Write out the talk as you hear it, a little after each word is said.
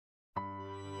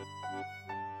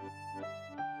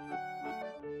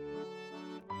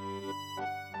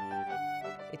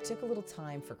it took a little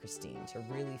time for Christine to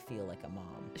really feel like a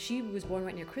mom. She was born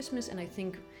right near Christmas, and I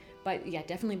think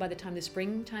definitely by the time the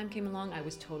springtime came along, I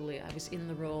was in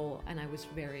the role, and I was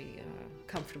very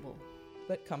comfortable.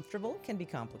 But comfortable can be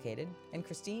complicated, and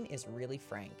Christine is really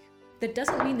frank. That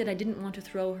doesn't mean that I didn't want to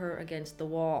throw her against the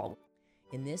wall.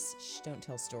 In this Shh Don't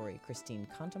Tell story, Christine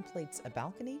contemplates a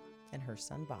balcony and her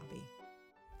son Bobby.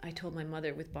 I told my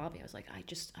mother with Bobby, I was like,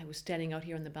 I was standing out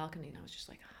here on the balcony, and I was just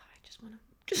like, I just want to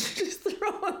just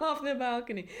throw him off the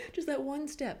balcony. Just that one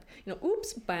step.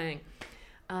 Oops, bang.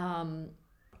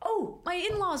 Oh, my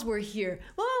in-laws were here.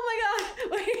 Oh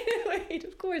my God, wait,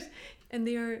 of course. And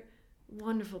they are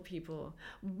wonderful people,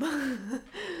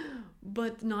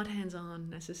 but not hands-on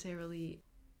necessarily.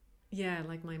 Yeah,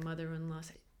 like my mother-in-law,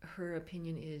 her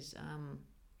opinion is,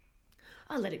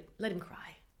 let him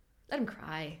cry. Let him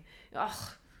cry.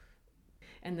 Ugh.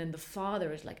 And then the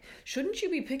father is like, shouldn't you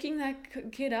be picking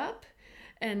that kid up?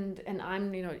 And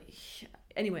I'm,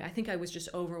 anyway, I think I was just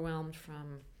overwhelmed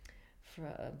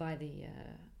by the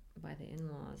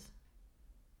in-laws.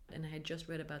 And I had just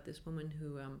read about this woman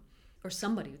who, or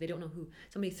somebody, they don't know who,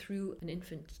 somebody threw an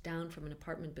infant down from an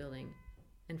apartment building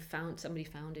and somebody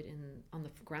found it on the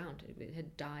ground. It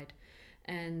had died.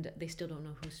 And they still don't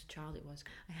know whose child it was.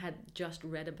 I had just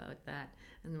read about that.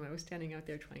 And when I was standing out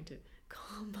there trying to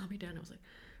calm Bobby down, I was like,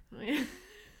 oh yeah.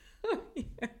 Oh,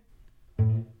 yeah.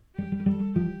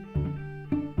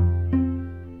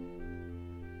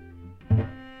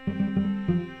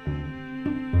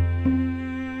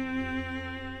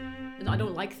 I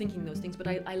don't like thinking those things, but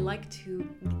I like to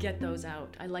get those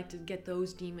out. I like to get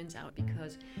those demons out,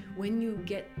 because when you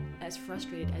get as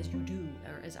frustrated as you do,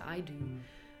 or as I do,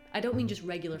 I don't mean just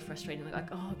regular frustrating, like,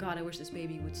 oh God, I wish this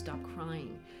baby would stop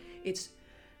crying. It's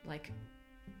like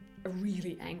a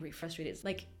really angry, frustrated. It's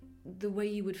like the way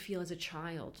you would feel as a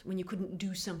child when you couldn't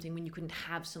do something, when you couldn't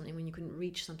have something, when you couldn't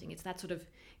reach something. It's that sort of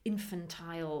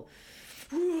infantile,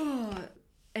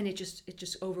 and it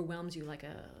just overwhelms you like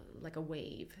a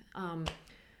wave.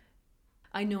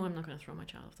 I know I'm not going to throw my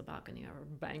child off the balcony or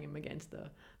bang him against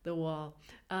the wall,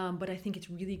 but I think it's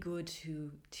really good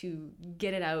to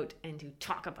get it out and to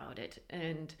talk about it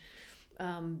and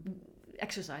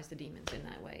exercise the demons in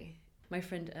that way. My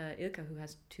friend Ilka, who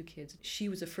has 2 kids, she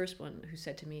was the first one who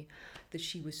said to me that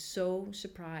she was so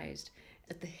surprised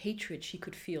at the hatred she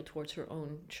could feel towards her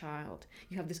own child.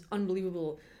 You have this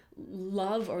unbelievable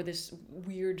love, or this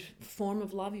weird form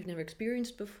of love you've never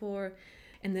experienced before,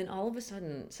 and then all of a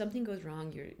sudden something goes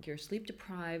wrong. You're sleep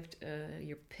deprived,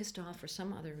 you're pissed off for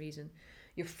some other reason,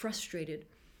 you're frustrated,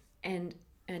 and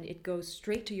it goes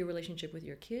straight to your relationship with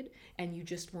your kid, and you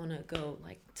just want to go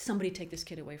like, somebody take this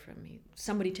kid away from me.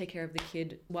 Somebody take care of the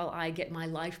kid while I get my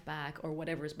life back, or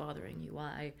whatever is bothering you. While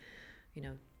I,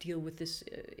 deal with this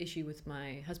issue with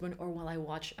my husband, or while I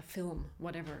watch a film,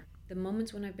 whatever. The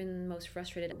moments when I've been most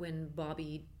frustrated, when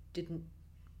Bobby didn't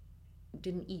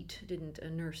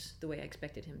nurse the way I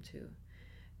expected him to,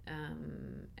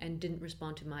 and didn't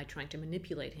respond to my trying to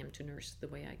manipulate him to nurse the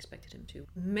way I expected him to.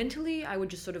 Mentally, I would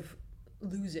just sort of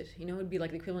lose it. It would be like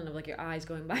the equivalent of like your eyes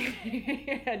going by,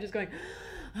 just going,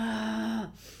 ah.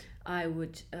 I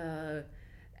would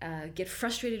get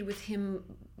frustrated with him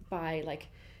by, like,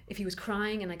 if he was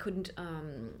crying and I couldn't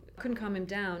calm him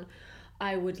down,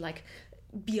 I would like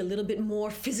be a little bit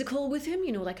more physical with him,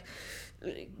 like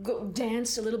go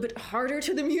dance a little bit harder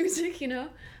to the music,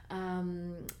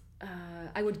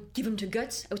 I would give him to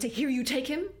Guts. I would say, here, you take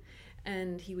him.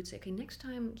 And he would say, okay, next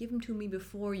time give him to me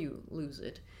before you lose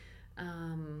it.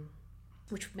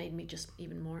 Which made me just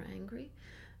even more angry,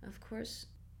 of course.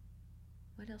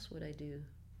 What else would I do?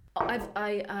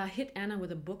 I hit Anna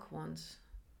with a book once,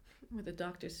 with a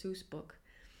Dr. Seuss book.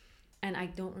 And I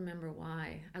don't remember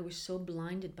why. I was so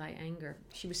blinded by anger.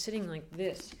 She was sitting like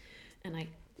this, and I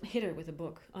hit her with a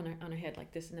book on her head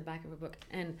like this in the back of a book.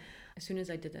 And as soon as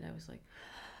I did that, I was like,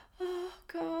 oh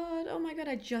God, oh my God,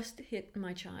 I just hit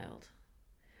my child.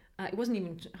 It wasn't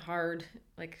even hard.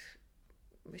 Like,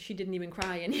 she didn't even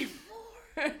cry anymore.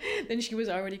 Then she was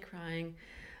already crying.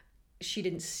 She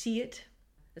didn't see it.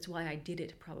 That's why I did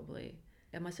it, probably.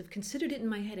 I must have considered it in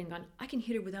my head and gone, I can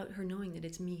hit her without her knowing that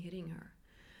it's me hitting her.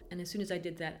 And as soon as I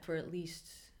did that for at least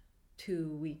 2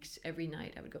 weeks, every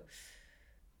night, I would go,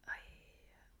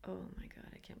 oh my God,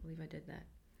 I can't believe I did that.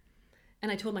 And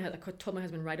I told my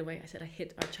husband right away, I said, I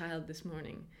hit our child this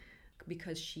morning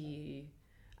because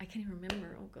I can't even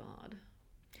remember, oh God.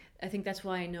 I think that's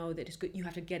why I know that it's good, you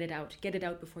have to get it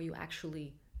out before you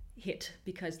actually hit,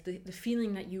 because the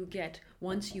feeling that you get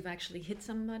once you've actually hit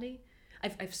somebody,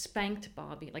 I've spanked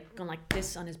Bobby, like gone like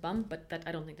this on his bum, but that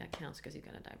I don't think that counts because he's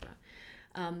got a diaper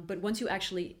on. But once you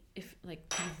actually, if like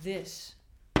do this,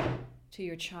 to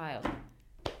your child,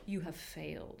 you have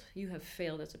failed. You have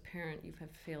failed as a parent. You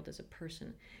have failed as a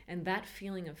person. And that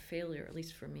feeling of failure, at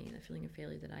least for me, the feeling of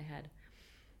failure that I had,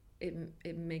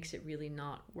 it makes it really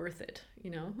not worth it, you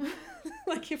know?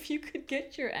 Like if you could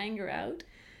get your anger out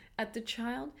at the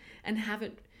child and have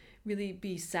it really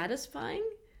be satisfying,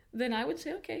 then I would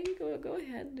say, okay, go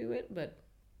ahead, do it. But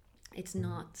it's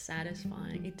not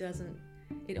satisfying.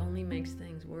 It only makes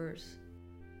things worse.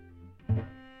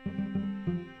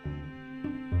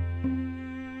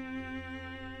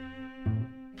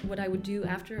 What I would do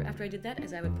after I did that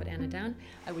is I would put Anna down.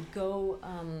 I would go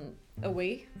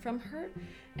away from her,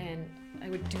 and I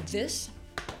would do this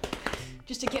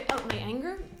just to get out my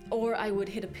anger, or I would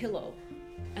hit a pillow.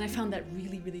 And I found that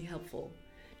really, really helpful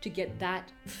to get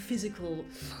that physical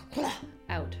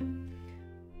out.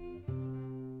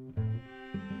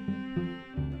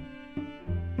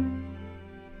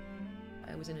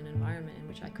 I was in an environment in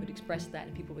which I could express that,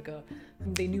 and people would go,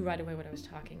 they knew right away what I was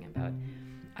talking about.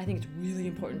 I think it's really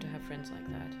important to have friends like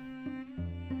that.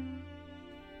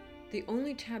 The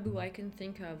only taboo I can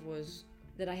think of was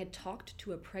that I had talked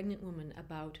to a pregnant woman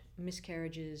about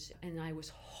miscarriages, and I was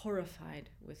horrified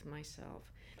with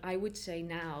myself. I would say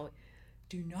now,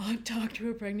 do not talk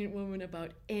to a pregnant woman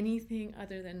about anything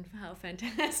other than how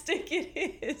fantastic it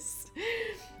is,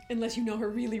 unless you know her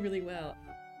really, really well.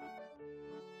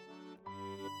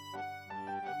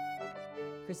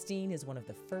 Christine is one of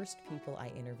the first people I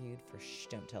interviewed for Shh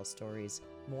Don't Tell Stories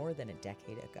more than a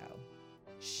decade ago.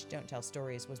 Shh Don't Tell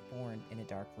Stories was born in a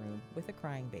dark room with a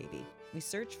crying baby. We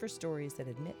search for stories that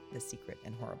admit the secret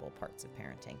and horrible parts of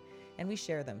parenting, and we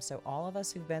share them so all of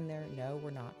us who've been there know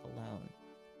we're not alone.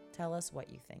 Tell us what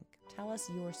you think. Tell us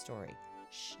your story.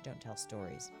 Shh Don't Tell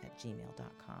Stories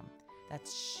 @gmail.com.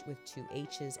 That's shh with 2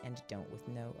 H's and don't with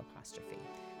no apostrophe.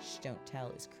 Shh Don't Tell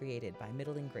is created by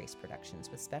Middle and Grace Productions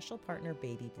with special partner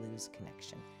Baby Blues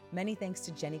Connection. Many thanks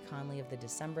to Jenny Conley of the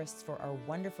Decemberists for our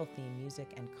wonderful theme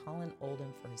music and Colin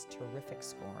Oldham for his terrific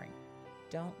scoring.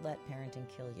 Don't let parenting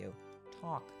kill you.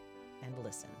 Talk and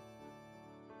listen.